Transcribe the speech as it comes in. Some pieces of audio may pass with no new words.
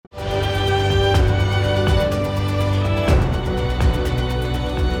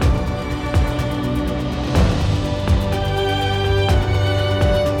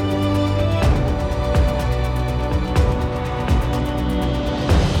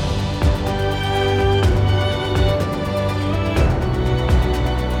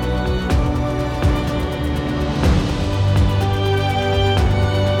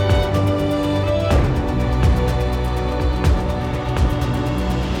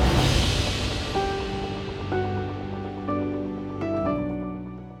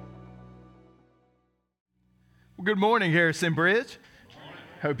Well, good morning, Harrison Bridge.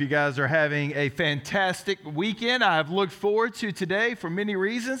 Hope you guys are having a fantastic weekend. I've looked forward to today for many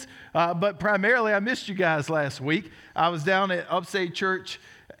reasons, but primarily I missed you guys last week. I was down at Upstate Church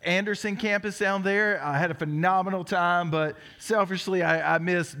Anderson campus down there. I had a phenomenal time, but selfishly, I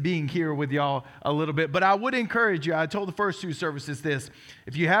miss being here with y'all a little bit. But I would encourage you, I told the first two services this,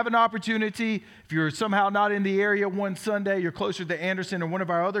 if you have an opportunity, if you're somehow not in the area one Sunday, you're closer to Anderson or one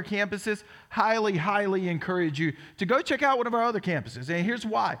of our other campuses, highly encourage you to go check out one of our other campuses. And here's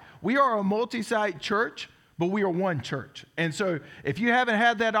why. We are a multi-site church, but we are one church. And so if you haven't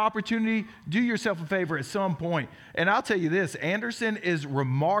had that opportunity, do yourself a favor at some point. And I'll tell you this, Anderson is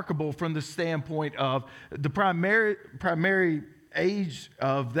remarkable from the standpoint of the primary age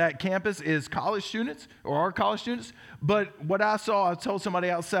of that campus is college students or our college students. But what I saw, I told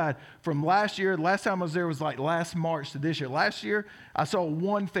somebody outside from last year, last time I was there was like last March to this year. Last year, I saw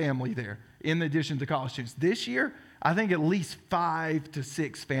one family there in addition to college students. This year, I think at least 5 to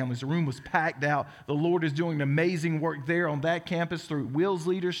 6 families. The room was packed out. The Lord is doing amazing work there on that campus through Will's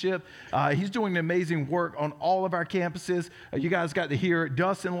leadership. He's doing amazing work on all of our campuses. You guys got to hear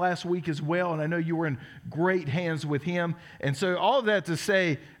Dustin last week as well, and I know you were in great hands with him. And so all of that to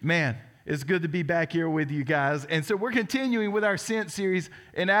say, man, it's good to be back here with you guys. And so we're continuing with our Sent series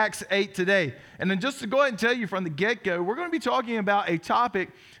in Acts 8 today. And then just to go ahead and tell you from the get-go, we're going to be talking about a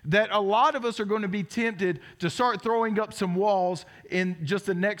topic that a lot of us are going to be tempted to start throwing up some walls in just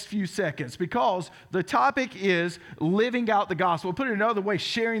the next few seconds, because the topic is living out the gospel. Put it another way,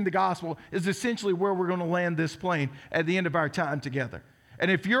 sharing the gospel is essentially where we're going to land this plane at the end of our time together. And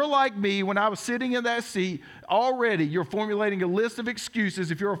if you're like me, when I was sitting in that seat, already you're formulating a list of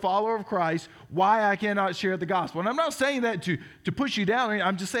excuses, if you're a follower of Christ, why I cannot share the gospel. And I'm not saying that to push you down.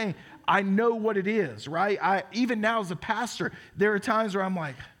 I'm just saying I know what it is, right? Even now as a pastor, there are times where I'm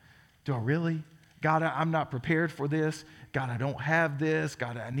like, do I really? God, I'm not prepared for this. God, I don't have this.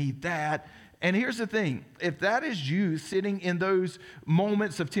 God, I need that. And here's the thing. If that is you sitting in those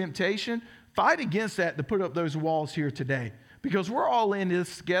moments of temptation, fight against that to put up those walls here today. Because we're all in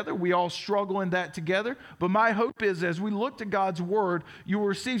this together. We all struggle in that together. But my hope is as we look to God's word, you will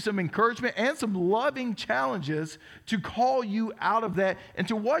receive some encouragement and some loving challenges to call you out of that and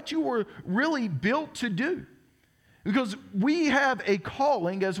to what you were really built to do. Because we have a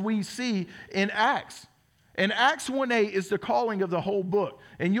calling, as we see in Acts. And Acts 1:8 is the calling of the whole book.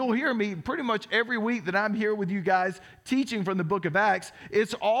 And you'll hear me pretty much every week that I'm here with you guys teaching from the book of Acts.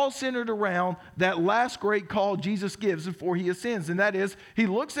 It's all centered around that last great call Jesus gives before he ascends. And that is, he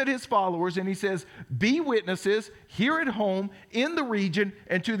looks at his followers and he says, be witnesses here at home, in the region,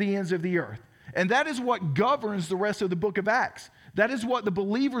 and to the ends of the earth. And that is what governs the rest of the book of Acts. That is what the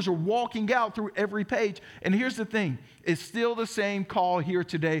believers are walking out through every page. And here's the thing. It's still the same call here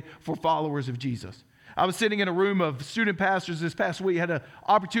today for followers of Jesus. I was sitting in a room of student pastors this past week, had an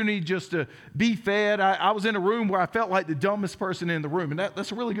opportunity just to be fed. I was in a room where I felt like the dumbest person in the room, and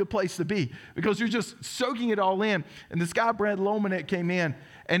that's a really good place to be because you're just soaking it all in. And this guy, Brad Lomanet, came in,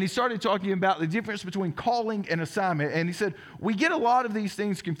 and he started talking about the difference between calling and assignment. And he said, we get a lot of these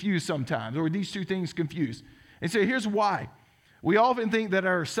things confused sometimes, or these two things confused. And so here's why. We often think that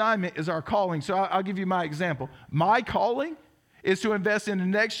our assignment is our calling. So I'll give you my example. My calling is to invest in the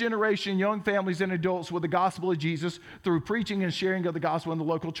next generation, young families and adults with the gospel of Jesus through preaching and sharing of the gospel in the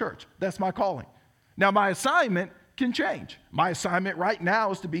local church. That's my calling. Now, my assignment can change. My assignment right now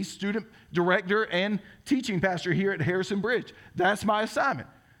is to be student director and teaching pastor here at Harrison Bridge. That's my assignment.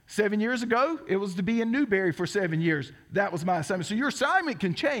 7 years ago, it was to be in Newberry for 7 years. That was my assignment. So your assignment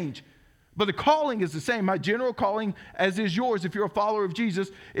can change, but the calling is the same. My general calling, as is yours if you're a follower of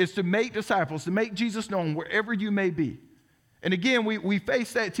Jesus, is to make disciples, to make Jesus known wherever you may be. And again, we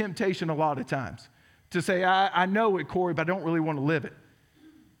face that temptation a lot of times to say, I know it, Corey, but I don't really want to live it.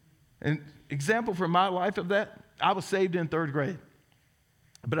 An example from my life of that, I was saved in 3rd grade,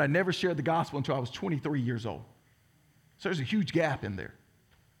 but I never shared the gospel until I was 23 years old. So there's a huge gap in there.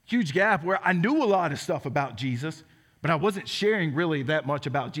 Huge gap where I knew a lot of stuff about Jesus, but I wasn't sharing really that much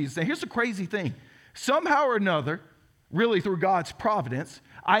about Jesus. And here's the crazy thing. Somehow or another, really through God's providence,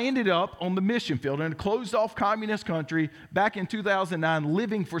 I ended up on the mission field in a closed-off communist country back in 2009,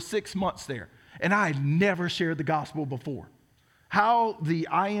 living for 6 months there. And I had never shared the gospel before. How the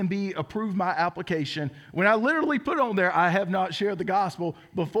IMB approved my application, when I literally put on there, I have not shared the gospel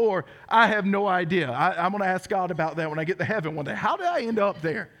before, I have no idea. I'm going to ask God about that when I get to heaven one day. How did I end up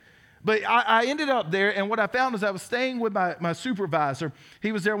there? But I ended up there, and what I found is I was staying with my supervisor.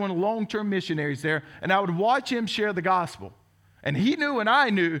 He was there, one of the long-term missionaries there, and I would watch him share the gospel. And he knew and I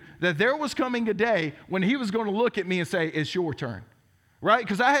knew that there was coming a day when he was going to look at me and say, it's your turn. right?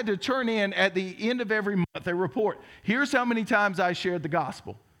 Because I had to turn in at the end of every month a report. Here's how many times I shared the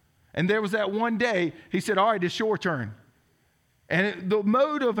gospel. And there was that one day, he said, all right, it's your turn. And the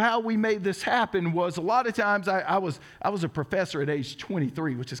mode of how we made this happen was a lot of times I was a professor at age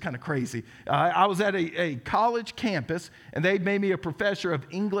 23, which is kind of crazy. I was at a college campus, and they made me a professor of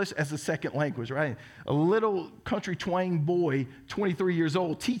English as a second language, right? A little country twang boy, 23 years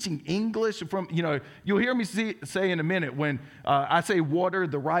old, teaching English from, you'll hear me say in a minute when I say water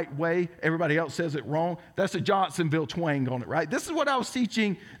the right way, everybody else says it wrong. That's a Johnsonville twang on it, right? This is what I was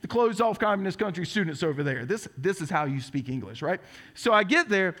teaching the closed-off communist country students over there. This is how you speak English, right? So I get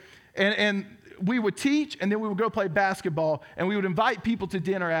there, and we would teach, and then we would go play basketball, and we would invite people to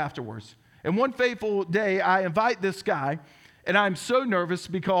dinner afterwards. And one fateful day, I invite this guy, and I'm so nervous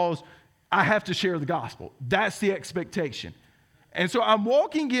because I have to share the gospel. That's the expectation. And so I'm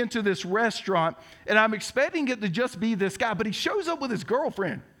walking into this restaurant, and I'm expecting it to just be this guy, but he shows up with his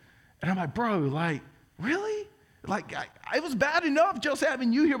girlfriend. And I'm like, bro, like, really? Like, it was bad enough just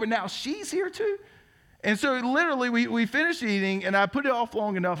having you here, but now she's here too? And so literally we finished eating, and I put it off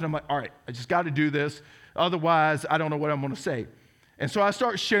long enough, and I'm like, all right, I just got to do this. Otherwise, I don't know what I'm going to say. And so I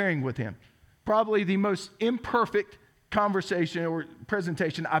start sharing with him. Probably the most imperfect conversation or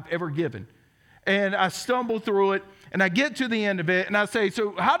presentation I've ever given. And I stumble through it, and I get to the end of it, and I say,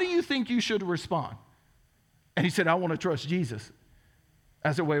 so how do you think you should respond? And he said, I want to trust Jesus.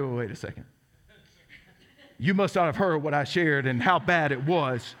 I said, wait a second. You must not have heard what I shared and how bad it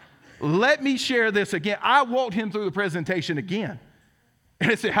was. Let me share this again. I walked him through the presentation again.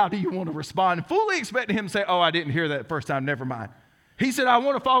 And I said, how do you want to respond? Fully expecting him to say, oh, I didn't hear that first time, never mind. He said, I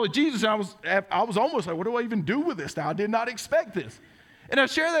want to follow Jesus. And I was almost like, what do I even do with this now? I did not expect this. And I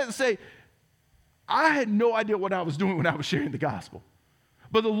share that to say, I had no idea what I was doing when I was sharing the gospel.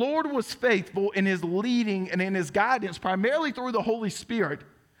 But the Lord was faithful in his leading and in his guidance, primarily through the Holy Spirit,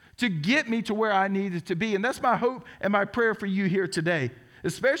 to get me to where I needed to be. And that's my hope and my prayer for you here today.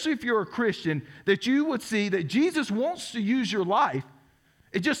 Especially if you're a Christian, that you would see that Jesus wants to use your life.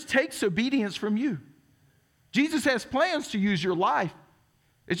 It just takes obedience from you. Jesus has plans to use your life.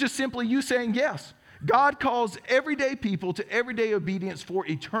 It's just simply you saying yes. God calls everyday people to everyday obedience for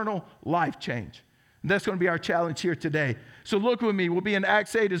eternal life change. And that's going to be our challenge here today. So look with me. We'll be in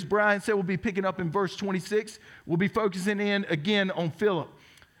Acts 8, as Brian said. We'll be picking up in verse 26. We'll be focusing in again on Philip.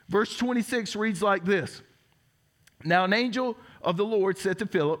 Verse 26 reads like this. Now an angel of the Lord said to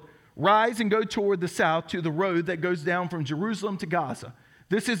Philip, rise and go toward the south to the road that goes down from Jerusalem to Gaza.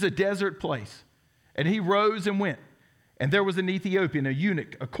 This is a desert place. And he rose and went. And there was an Ethiopian, a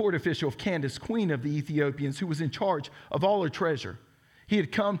eunuch, a court official of Candace, queen of the Ethiopians, who was in charge of all her treasure. He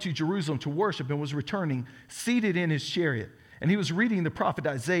had come to Jerusalem to worship and was returning, seated in his chariot. And he was reading the prophet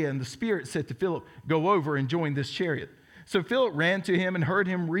Isaiah, and the Spirit said to Philip, go over and join this chariot. So Philip ran to him and heard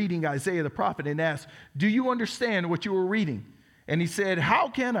him reading Isaiah the prophet and asked, do you understand what you are reading? And he said, how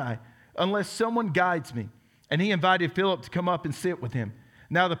can I, unless someone guides me? And he invited Philip to come up and sit with him.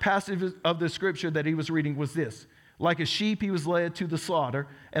 Now the passage of the scripture that he was reading was this. Like a sheep he was led to the slaughter,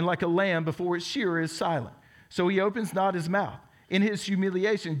 and like a lamb before its shearer is silent. So he opens not his mouth. In his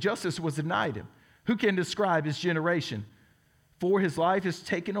humiliation, justice was denied him. Who can describe his generation? For his life is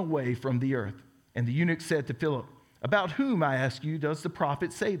taken away from the earth. And the eunuch said to Philip, about whom, I ask you, does the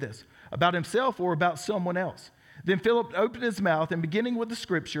prophet say this? About himself or about someone else? Then Philip opened his mouth, and beginning with the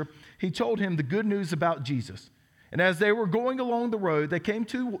scripture, he told him the good news about Jesus. And as they were going along the road, they came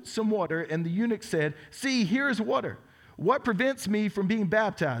to some water, and the eunuch said, see, here is water. What prevents me from being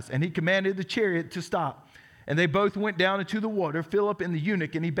baptized? And he commanded the chariot to stop. And they both went down into the water, Philip and the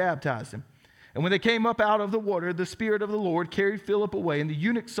eunuch, and he baptized him. And when they came up out of the water, the Spirit of the Lord carried Philip away, and the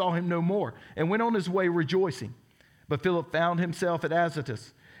eunuch saw him no more, and went on his way rejoicing. But Philip found himself at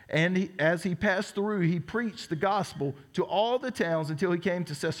Azotus, and as he passed through, he preached the gospel to all the towns until he came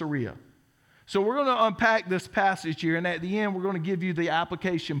to Caesarea. So we're going to unpack this passage here, and at the end, we're going to give you the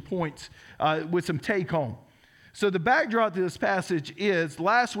application points with some take-home. So the backdrop to this passage is,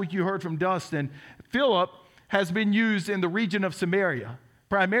 last week you heard from Dustin, Philip has been used in the region of Samaria.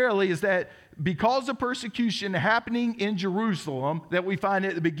 Primarily is that because of persecution happening in Jerusalem that we find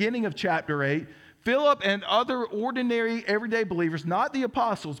at the beginning of chapter 8, Philip and other ordinary everyday believers, not the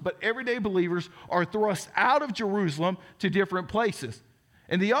apostles, but everyday believers, are thrust out of Jerusalem to different places.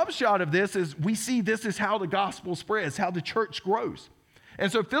 And the upshot of this is we see this is how the gospel spreads, how the church grows.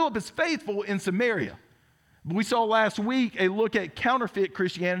 And so Philip is faithful in Samaria. We saw last week a look at counterfeit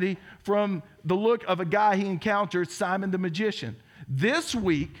Christianity from the look of a guy he encountered, Simon the magician. This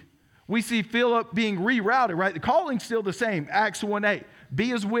week, we see Philip being rerouted, right? The calling's still the same, Acts 1:8. Be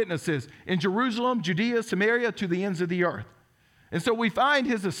his witnesses in Jerusalem, Judea, Samaria, to the ends of the earth. And so we find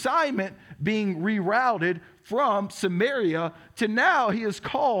his assignment being rerouted from Samaria to now he is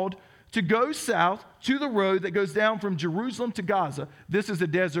called to go south to the road that goes down from Jerusalem to Gaza. This is a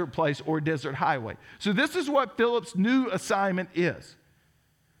desert place or a desert highway. So this is what Philip's new assignment is.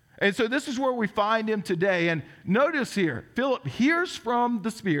 And so this is where we find him today. And notice here, Philip hears from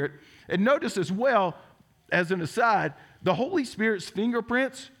the Spirit. And notice as well, as an aside, the Holy Spirit's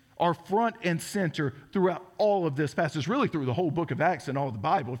fingerprints are front and center throughout all of this passage, really through the whole book of Acts and all of the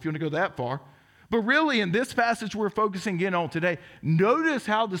Bible, if you want to go that far. But really, in this passage we're focusing in on today, notice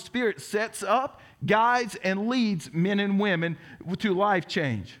how the Spirit sets up, guides, and leads men and women to life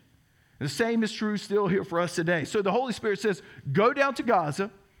change. And the same is true still here for us today. So the Holy Spirit says, go down to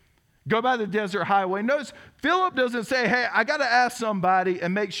Gaza, go by the desert highway. Notice, Philip doesn't say, hey, I got to ask somebody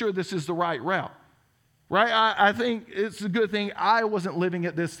and make sure this is the right route. Right? I think it's a good thing I wasn't living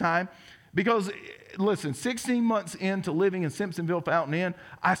at this time because, listen, 16 months into living in Simpsonville, Fountain Inn,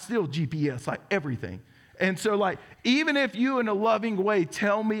 I still GPS, like everything. And so, like, even if you in a loving way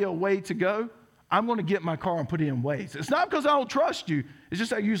tell me a way to go, I'm going to get my car and put it in Waze. It's not because I don't trust you. It's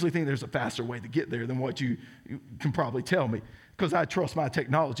just I usually think there's a faster way to get there than what you can probably tell me because I trust my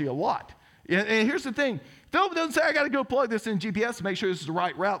technology a lot. And here's the thing. Philip doesn't say I got to go plug this in GPS to make sure this is the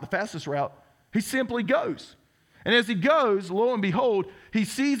right route, the fastest route. He simply goes. And as he goes, lo and behold, he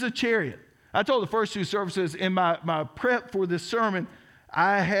sees a chariot. I told the first two services in my prep for this sermon,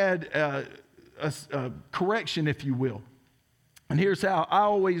 I had a correction, if you will. And here's how. I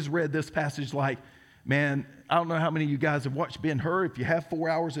always read this passage like, man, I don't know how many of you guys have watched Ben-Hur. If you have 4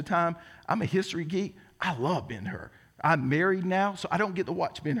 hours of time, I'm a history geek. I love Ben-Hur. I'm married now, so I don't get to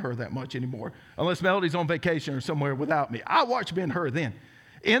watch Ben-Hur that much anymore, unless Melody's on vacation or somewhere without me. I watch Ben-Hur then.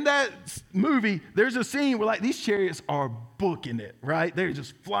 In that movie, there's a scene where like these chariots are booking it, right? They're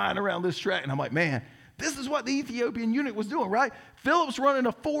just flying around this track. And I'm like, man, this is what the Ethiopian eunuch was doing, right? Philip's running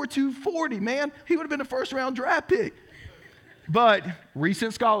a 4.240, man. He would have been a first-round draft pick. But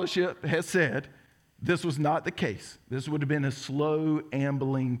recent scholarship has said this was not the case. This would have been a slow,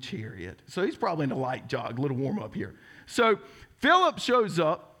 ambling chariot. So he's probably in a light jog, a little warm-up here. So Philip shows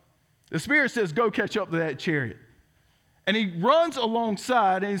up. The Spirit says, go catch up to that chariot. And he runs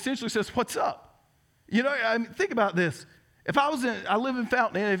alongside and essentially says, what's up? You know, I mean, think about this. If I live in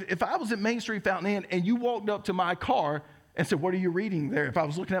Fountain Inn, if I was at Main Street Fountain Inn and you walked up to my car and said, what are you reading there? If I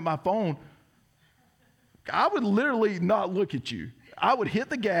was looking at my phone, I would literally not look at you. I would hit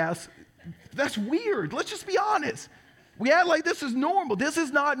the gas. That's weird. Let's just be honest. We act like this is normal. This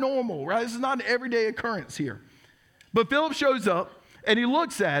is not normal, right? This is not an everyday occurrence here. But Philip shows up and he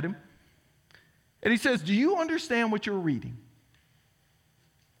looks at him. And he says, do you understand what you're reading?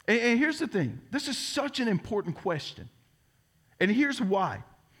 And here's the thing. This is such an important question. And here's why.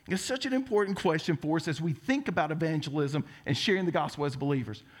 It's such an important question for us as we think about evangelism and sharing the gospel as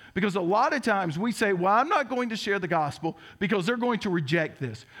believers. Because a lot of times we say, well, I'm not going to share the gospel because they're going to reject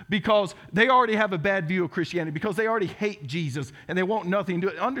this. Because they already have a bad view of Christianity. Because they already hate Jesus and they want nothing to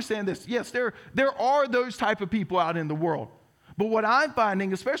do it. Understand this. Yes, there are those type of people out in the world. But what I'm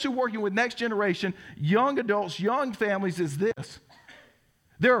finding, especially working with next generation, young adults, young families, is this.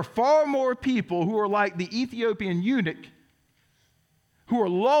 There are far more people who are like the Ethiopian eunuch who are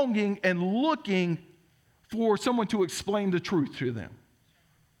longing and looking for someone to explain the truth to them.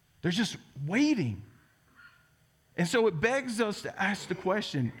 They're just waiting. And so it begs us to ask the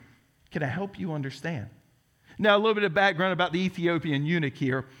question, can I help you understand? Now, a little bit of background about the Ethiopian eunuch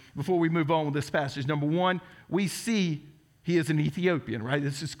here before we move on with this passage. Number one, we see he is an Ethiopian, right?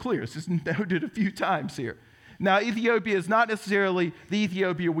 This is clear. This is noted a few times here. Now, Ethiopia is not necessarily the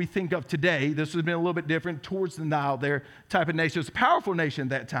Ethiopia we think of today. This has been a little bit different towards the Nile there type of nation. It's a powerful nation at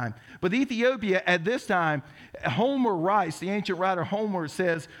that time. But Ethiopia at this time, Homer writes, the ancient writer Homer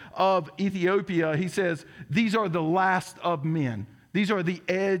says of Ethiopia, he says, these are the last of men. These are the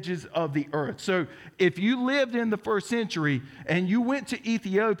edges of the earth. So if you lived in the first century and you went to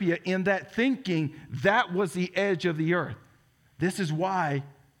Ethiopia in that thinking, that was the edge of the earth. This is why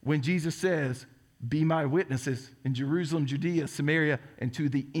when Jesus says, be my witnesses in Jerusalem, Judea, Samaria, and to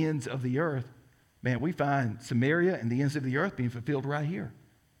the ends of the earth, man, we find Samaria and the ends of the earth being fulfilled right here.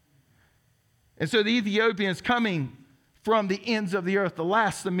 And so the Ethiopians coming from the ends of the earth, the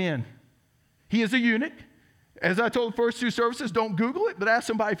last of men. He is a eunuch. As I told the first two services, don't Google it, but ask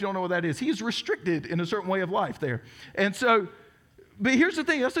somebody if you don't know what that is. He is restricted in a certain way of life there. And so, but here's the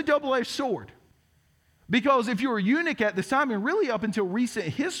thing, that's a double-edged sword. Because if you were a eunuch at this time, and really up until recent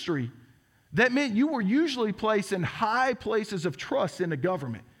history, that meant you were usually placed in high places of trust in the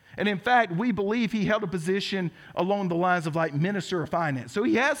government. And in fact, we believe he held a position along the lines of like minister of finance. So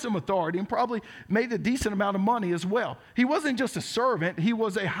he has some authority and probably made a decent amount of money as well. He wasn't just a servant, he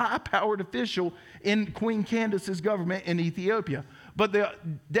was a high-powered official in Queen Candace's government in Ethiopia. But the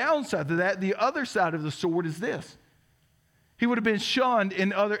downside to that, the other side of the sword is this. He would have been shunned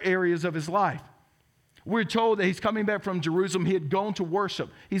in other areas of his life. We're told that he's coming back from Jerusalem. He had gone to worship.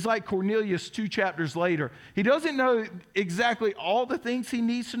 He's like Cornelius 2 chapters later. He doesn't know exactly all the things he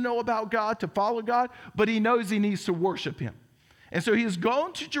needs to know about God to follow God, but he knows he needs to worship him. And so he has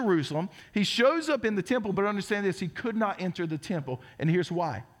gone to Jerusalem. He shows up in the temple, but understand this, he could not enter the temple. And here's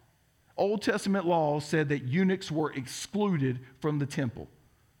why. Old Testament law said that eunuchs were excluded from the temple.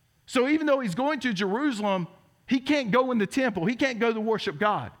 So even though he's going to Jerusalem, he can't go in the temple. He can't go to worship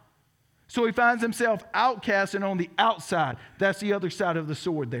God. So he finds himself outcast and on the outside. That's the other side of the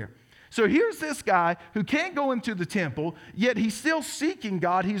sword there. So here's this guy who can't go into the temple, yet he's still seeking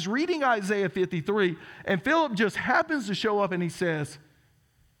God. He's reading Isaiah 53, and Philip just happens to show up and he says,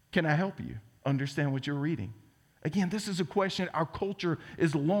 "Can I help you understand what you're reading?" Again, this is a question our culture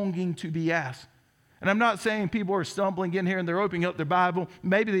is longing to be asked. And I'm not saying people are stumbling in here and they're opening up their Bible.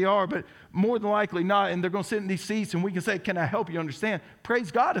 Maybe they are, but more than likely not. And they're going to sit in these seats and we can say, "Can I help you understand?" Praise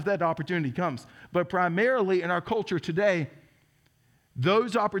God if that opportunity comes. But primarily in our culture today,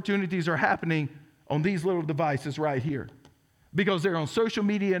 those opportunities are happening on these little devices right here. Because they're on social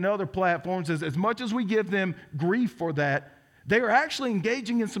media and other platforms. As much as we give them grief for that, they are actually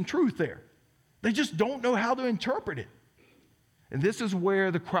engaging in some truth there. They just don't know how to interpret it. And this is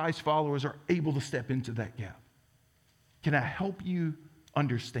where the Christ followers are able to step into that gap. Can I help you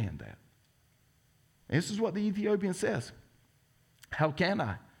understand that? And this is what the Ethiopian says. How can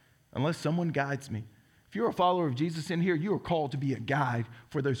I? Unless someone guides me. If you're a follower of Jesus in here, you are called to be a guide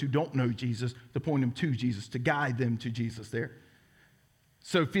for those who don't know Jesus, to point them to Jesus, to guide them to Jesus there.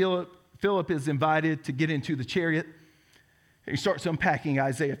 So Philip is invited to get into the chariot. He starts unpacking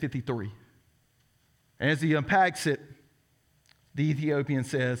Isaiah 53. And as he unpacks it, the Ethiopian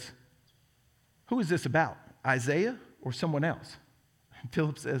says, "Who is this about, Isaiah or someone else?" And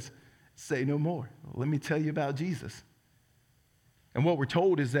Philip says, "Say no more. Let me tell you about Jesus." And what we're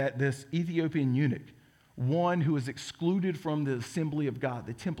told is that this Ethiopian eunuch, one who is excluded from the assembly of God,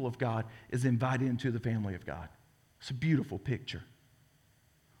 the temple of God, is invited into the family of God. It's a beautiful picture.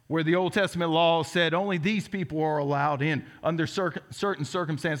 Where the Old Testament law said only these people are allowed in under certain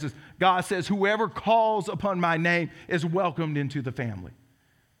circumstances, God says whoever calls upon my name is welcomed into the family.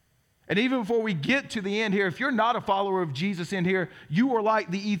 And even before we get to the end here, if you're not a follower of Jesus in here, you are like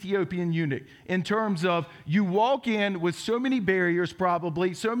the Ethiopian eunuch in terms of you walk in with so many barriers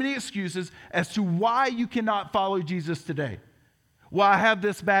probably, so many excuses as to why you cannot follow Jesus today. Well, I have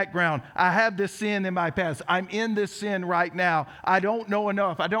this background. I have this sin in my past. I'm in this sin right now. I don't know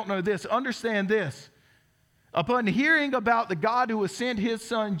enough. I don't know this. Understand this. Upon hearing about the God who has sent his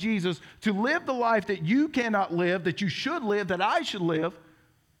son Jesus to live the life that you cannot live, that you should live, that I should live,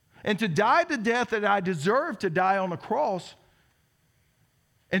 and to die the death that I deserve to die on the cross,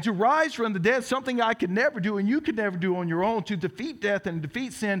 and to rise from the dead, something I could never do and you could never do on your own, to defeat death and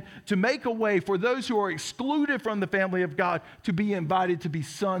defeat sin, to make a way for those who are excluded from the family of God to be invited to be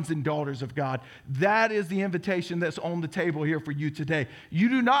sons and daughters of God. That is the invitation that's on the table here for you today. You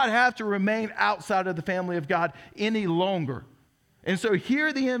do not have to remain outside of the family of God any longer. And so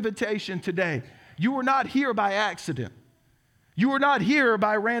hear the invitation today. You are not here by accident. You are not here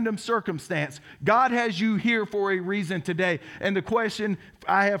by random circumstance. God has you here for a reason today. And the question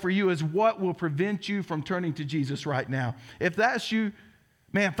I have for you is, what will prevent you from turning to Jesus right now? If that's you,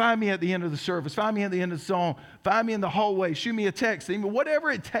 man, find me at the end of the service. Find me at the end of the song. Find me in the hallway. Shoot me a text.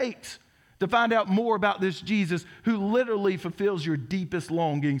 Whatever it takes to find out more about this Jesus who literally fulfills your deepest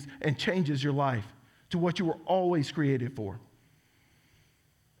longings and changes your life to what you were always created for.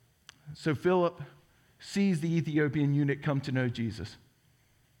 So Philip sees the Ethiopian eunuch come to know Jesus.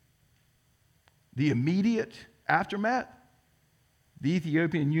 The immediate aftermath, the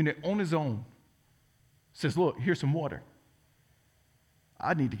Ethiopian eunuch on his own says, "Look, here's some water.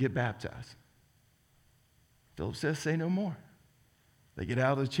 I need to get baptized." Philip says, "Say no more." They get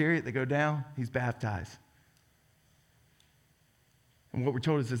out of the chariot, they go down, he's baptized. And what we're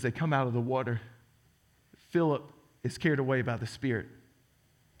told is as they come out of the water, Philip is carried away by the Spirit.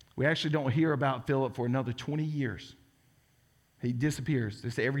 We actually don't hear about Philip for another 20 years. He disappears.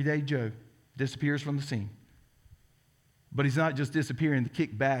 This everyday Joe disappears from the scene. But he's not just disappearing to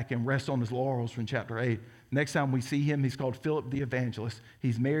kick back and rest on his laurels from chapter 8. Next time we see him, he's called Philip the Evangelist.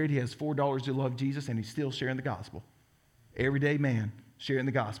 He's married, he has 4 daughters who love Jesus, and he's still sharing the gospel. Everyday man sharing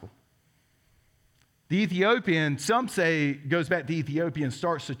the gospel. The Ethiopian, some say, goes back to Ethiopia and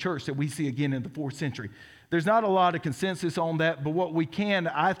starts the church that we see again in the 4th century. There's not a lot of consensus on that, but what we can,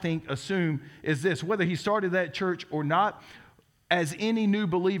 I think, assume is this: whether he started that church or not, as any new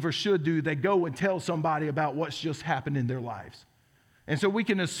believer should do, they go and tell somebody about what's just happened in their lives. And so we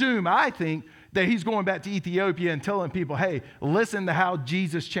can assume, I think, that he's going back to Ethiopia and telling people, hey, listen to how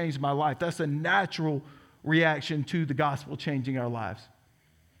Jesus changed my life. That's a natural reaction to the gospel changing our lives.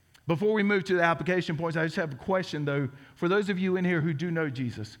 Before we move to the application points, I just have a question, though, for those of you in here who do know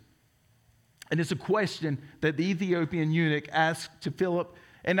Jesus. And it's a question that the Ethiopian eunuch asked to Philip,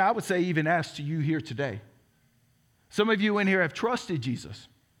 and I would say even asked to you here today. Some of you in here have trusted Jesus,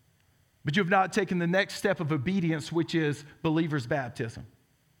 but you have not taken the next step of obedience, which is believer's baptism.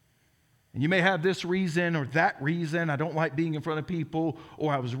 And you may have this reason or that reason: I don't like being in front of people,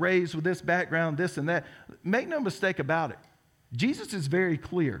 or I was raised with this background, this and that. Make no mistake about it. Jesus is very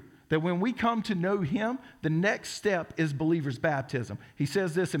clear that when we come to know him, the next step is believer's baptism. He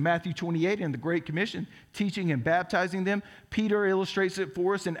says this in Matthew 28 in the Great Commission, teaching and baptizing them. Peter illustrates it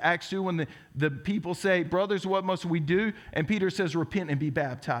for us in Acts 2 when the people say, brothers, what must we do? And Peter says, repent and be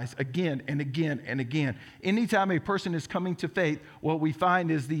baptized again and again and again. Anytime a person is coming to faith, what we find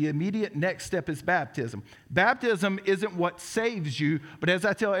is the immediate next step is baptism. Baptism isn't what saves you, but as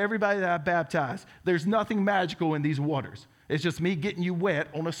I tell everybody that I baptize, there's nothing magical in these waters. It's just me getting you wet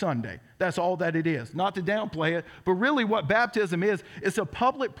on a Sunday. That's all that it is. Not to downplay it, but really what baptism is, it's a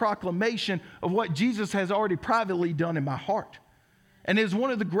public proclamation of what Jesus has already privately done in my heart. And it is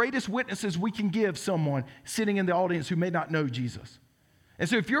one of the greatest witnesses we can give someone sitting in the audience who may not know Jesus. And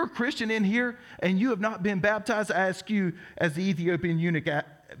so if you're a Christian in here and you have not been baptized, I ask you, as the Ethiopian eunuch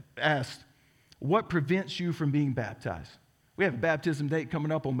asked, what prevents you from being baptized? We have a baptism date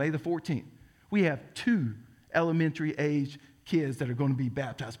coming up on May the 14th. We have 2 elementary age kids that are going to be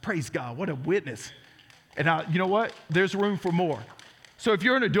baptized. Praise God. What a witness. And you know what? There's room for more. So if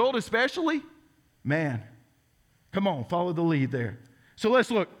you're an adult especially, man, come on, follow the lead there. So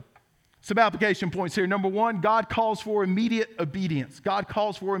let's look. Some application points here. Number 1, God calls for immediate obedience. God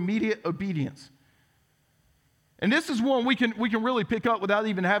calls for immediate obedience. And this is one we can really pick up without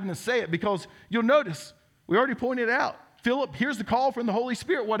even having to say it, because you'll notice, we already pointed out, Philip hears the call from the Holy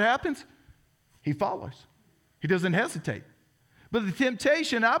Spirit. What happens? He follows. He doesn't hesitate. But the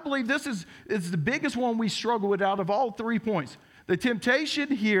temptation, I believe this is the biggest one we struggle with out of all 3 points. The temptation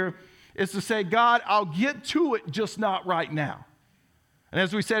here is to say, God, I'll get to it, just not right now. And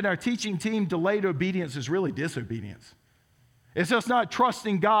as we said in our teaching team, delayed obedience is really disobedience. It's just not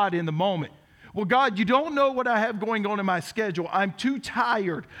trusting God in the moment. Well, God, you don't know what I have going on in my schedule. I'm too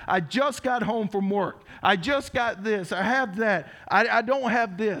tired. I just got home from work. I just got this. I have that. I don't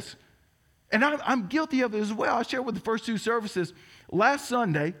have this. And I'm guilty of it as well. I shared with the first 2 services. Last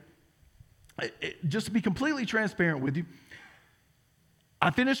Sunday, just to be completely transparent with you,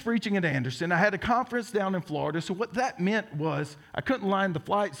 I finished preaching at Anderson. I had a conference down in Florida. So what that meant was I couldn't line the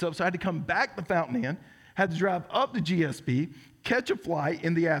flights up. So I had to come back to Fountain Inn, had to drive up to GSP, catch a flight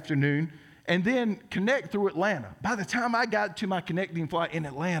in the afternoon, and then connect through Atlanta. By the time I got to my connecting flight in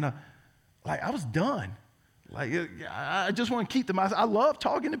Atlanta, I was done. I just want to keep them. I love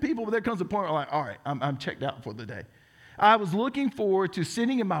talking to people, but there comes a point where all right, I'm checked out for the day. I was looking forward to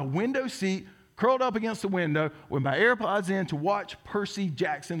sitting in my window seat, curled up against the window with my AirPods in to watch Percy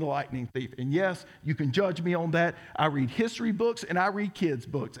Jackson, the Lightning Thief. And yes, you can judge me on that. I read history books and I read kids'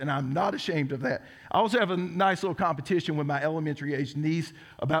 books, and I'm not ashamed of that. I also have a nice little competition with my elementary age niece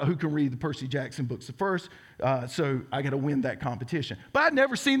about who can read the Percy Jackson books the first, so I got to win that competition. But I'd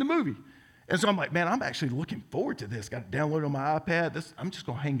never seen the movie. And so I'm like, man, I'm actually looking forward to this. Got it downloaded on my iPad. I'm just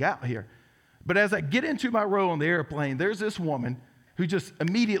going to hang out here. But as I get into my row on the airplane, there's this woman who just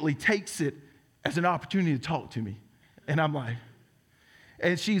immediately takes it as an opportunity to talk to me. And I'm like,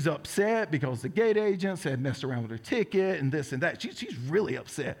 and she's upset because the gate agents had messed around with her ticket and this and that. She's really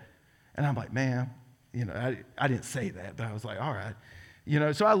upset. And I'm like, man, I didn't say that, but I was like, all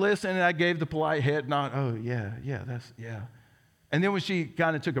right. So I listened and I gave the polite head nod. Oh, yeah, yeah. And then when she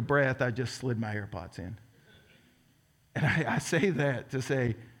kind of took a breath, I just slid my AirPods in. And I say that to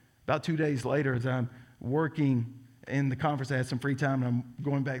say, about 2 days later, as I'm working in the conference, I had some free time, and I'm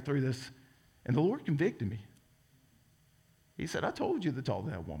going back through this, and the Lord convicted me. He said, I told you to talk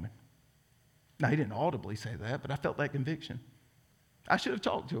to that woman. Now, he didn't audibly say that, but I felt that conviction. I should have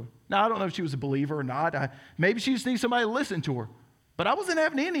talked to her. Now, I don't know if she was a believer or not. Maybe she just needs somebody to listen to her. But I wasn't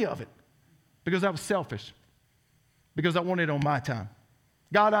having any of it because I was selfish, because I wanted it on my time.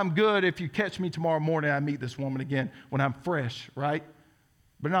 God, I'm good if you catch me tomorrow morning, I meet this woman again when I'm fresh, right?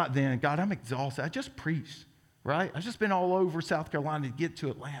 But not then. God, I'm exhausted. I just preached, right? I've just been all over South Carolina to get to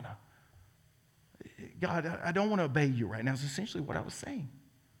Atlanta. God, I don't want to obey you right now, is essentially what I was saying.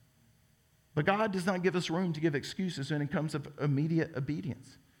 But God does not give us room to give excuses when it comes to immediate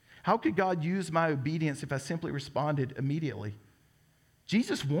obedience. How could God use my obedience if I simply responded immediately?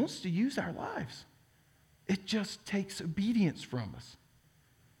 Jesus wants to use our lives. It just takes obedience from us.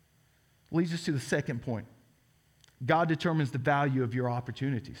 Leads us to the second point. God determines the value of your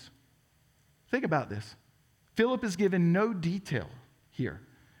opportunities. Think about this. Philip is given no detail here.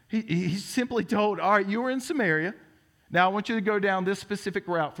 He's simply told, all right, you were in Samaria. Now I want you to go down this specific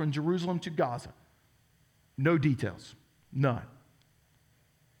route from Jerusalem to Gaza. No details. None.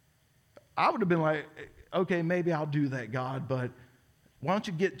 I would have been like, okay, maybe I'll do that, God, but why don't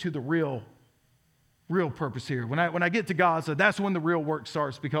you get to the real purpose here? When I get to Gaza, that's when the real work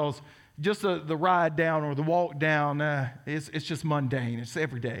starts, because just the ride down or the walk down, it's just mundane. It's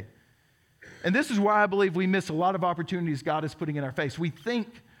every day. And this is why I believe we miss a lot of opportunities God is putting in our face. We think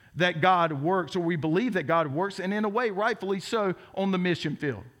that God works, or we believe that God works, and in a way, rightfully so, on the mission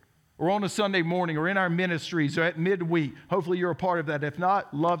field, or on a Sunday morning, or in our ministries, or at midweek. Hopefully you're a part of that. If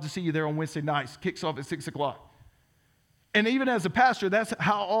not, love to see you there on Wednesday nights. Kicks off at 6 o'clock. And even as a pastor, that's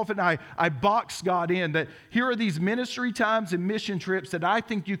how often I box God in, that here are these ministry times and mission trips that I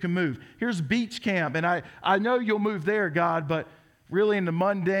think you can move. Here's beach camp, and I know you'll move there, God, but really in the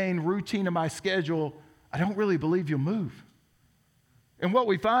mundane routine of my schedule, I don't really believe you'll move. And what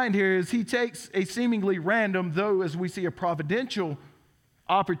we find here is he takes a seemingly random, though as we see a providential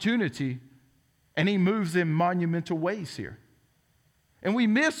opportunity, and he moves in monumental ways here. And we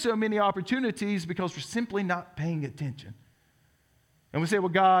miss so many opportunities because we're simply not paying attention. And we say, well,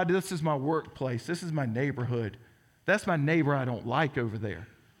 God, this is my workplace. This is my neighborhood. That's my neighbor I don't like over there.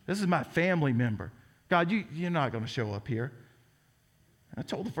 This is my family member. God, you're not going to show up here. I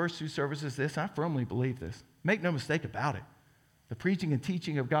told the first two services this. I firmly believe this. Make no mistake about it. The preaching and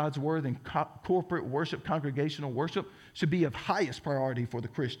teaching of God's word and corporate worship, congregational worship, should be of highest priority for the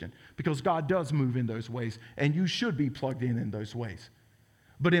Christian, because God does move in those ways, and you should be plugged in those ways.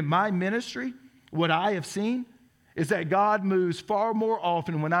 But in my ministry, what I have seen is that God moves far more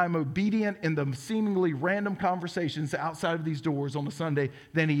often when I'm obedient in the seemingly random conversations outside of these doors on a Sunday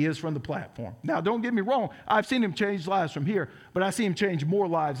than he is from the platform. Now, don't get me wrong. I've seen him change lives from here, but I see him change more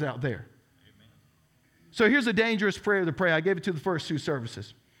lives out there. Amen. So here's a dangerous prayer to pray. I gave it to the first two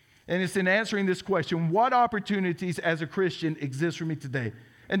services. And it's in answering this question: what opportunities as a Christian exist for me today?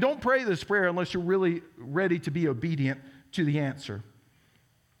 And don't pray this prayer unless you're really ready to be obedient to the answer.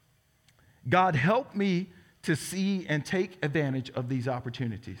 God, help me to see and take advantage of these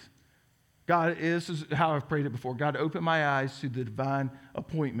opportunities. God, this is how I've prayed it before. God, open my eyes to the divine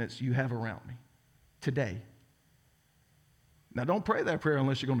appointments you have around me today. Now, don't pray that prayer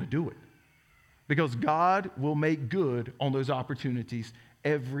unless you're going to do it, because God will make good on those opportunities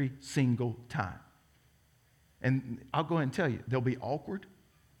every single time. And I'll go ahead and tell you, they'll be awkward.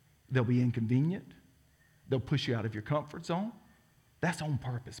 They'll be inconvenient. They'll push you out of your comfort zone. That's on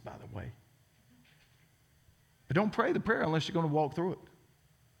purpose, by the way. But don't pray the prayer unless you're going to walk through it,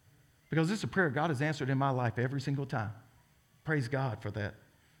 because it's a prayer God has answered in my life every single time. Praise God for that.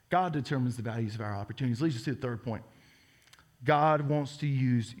 God determines the values of our opportunities. Leads us to the third point. God wants to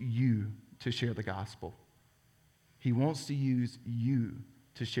use you to share the gospel. He wants to use you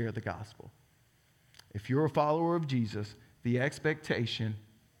to share the gospel. If you're a follower of Jesus, the expectation,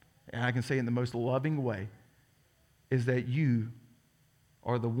 and I can say it in the most loving way, is that you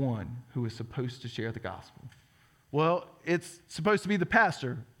are the one who is supposed to share the gospel. Well, it's supposed to be the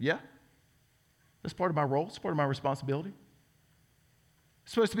pastor. Yeah. That's part of my role. It's part of my responsibility.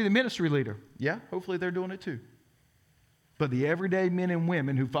 It's supposed to be the ministry leader. Yeah. Hopefully they're doing it too. But the everyday men and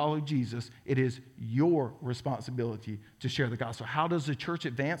women who follow Jesus, it is your responsibility to share the gospel. How does the church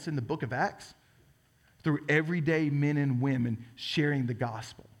advance in the book of Acts? Through everyday men and women sharing the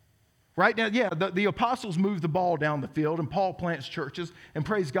gospel. Right now, yeah, the apostles move the ball down the field, and Paul plants churches, and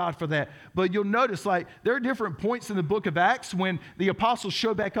praise God for that. But you'll notice, there are different points in the book of Acts when the apostles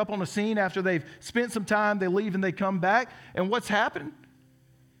show back up on the scene after they've spent some time, they leave and they come back. And what's happened?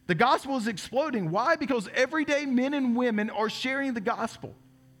 The gospel is exploding. Why? Because everyday men and women are sharing the gospel.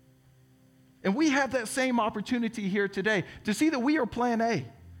 And we have that same opportunity here today to see that we are plan A.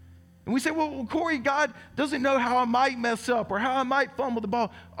 And we say, well, Corey, God doesn't know how I might mess up or how I might fumble the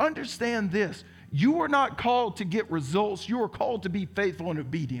ball. Understand this. You are not called to get results. You are called to be faithful and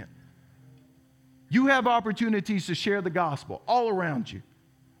obedient. You have opportunities to share the gospel all around you.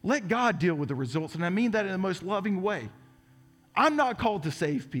 Let God deal with the results, and I mean that in the most loving way. I'm not called to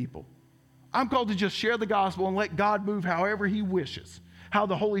save people. I'm called to just share the gospel and let God move however he wishes, how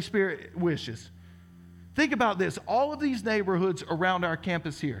the Holy Spirit wishes. Think about this. All of these neighborhoods around our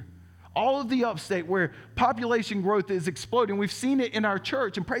campus here, All of the upstate where population growth is exploding. We've seen it in our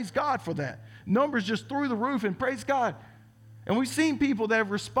church, and praise God for that. Numbers just through the roof, and praise God. And we've seen people that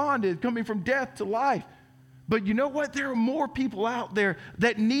have responded, coming from death to life. But you know what? There are more people out there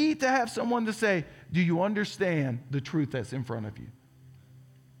that need to have someone to say, do you understand the truth that's in front of you?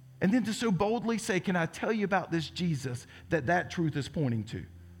 And then to so boldly say, can I tell you about this Jesus that truth is pointing to?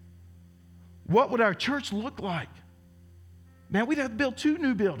 What would our church look like? Man, we'd have to build 2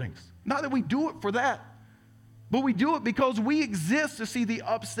 new buildings. Not that we do it for that, but we do it because we exist to see the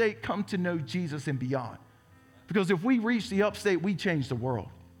upstate come to know Jesus and beyond. Because if we reach the upstate, we change the world.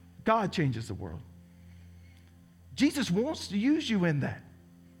 God changes the world. Jesus wants to use you in that.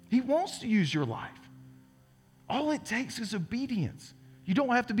 He wants to use your life. All it takes is obedience. You don't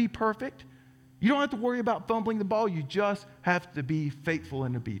have to be perfect. You don't have to worry about fumbling the ball. You just have to be faithful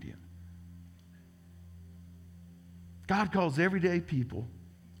and obedient. God calls everyday people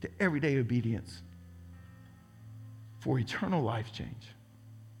to everyday obedience for eternal life change.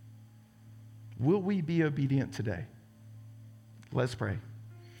 Will we be obedient today? Let's pray.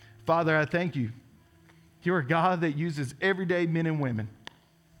 Father, I thank you. You're a God that uses everyday men and women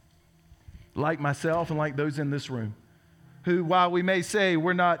like myself and like those in this room who, while we may say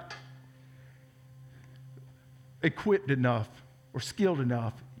we're not equipped enough or skilled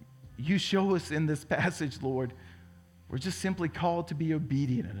enough, you show us in this passage, Lord, we're just simply called to be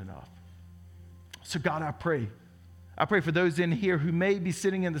obedient enough. So God, I pray for those in here who may be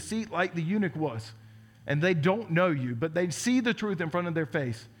sitting in the seat like the eunuch was, and they don't know you, but they see the truth in front of their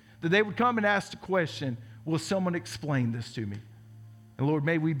face, that they would come and ask the question, will someone explain this to me? And Lord,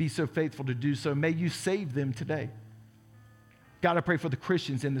 may we be so faithful to do so. May you save them today. God, I pray for the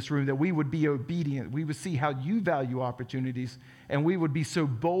Christians in this room that we would be obedient. We would see how you value opportunities, and we would be so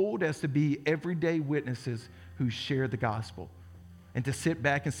bold as to be everyday witnesses who share the gospel, and to sit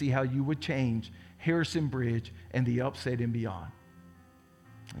back and see how you would change Harrison Bridge and the upstate and beyond.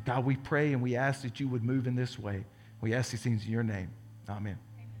 God, we pray and we ask that you would move in this way. We ask these things in your name. Amen.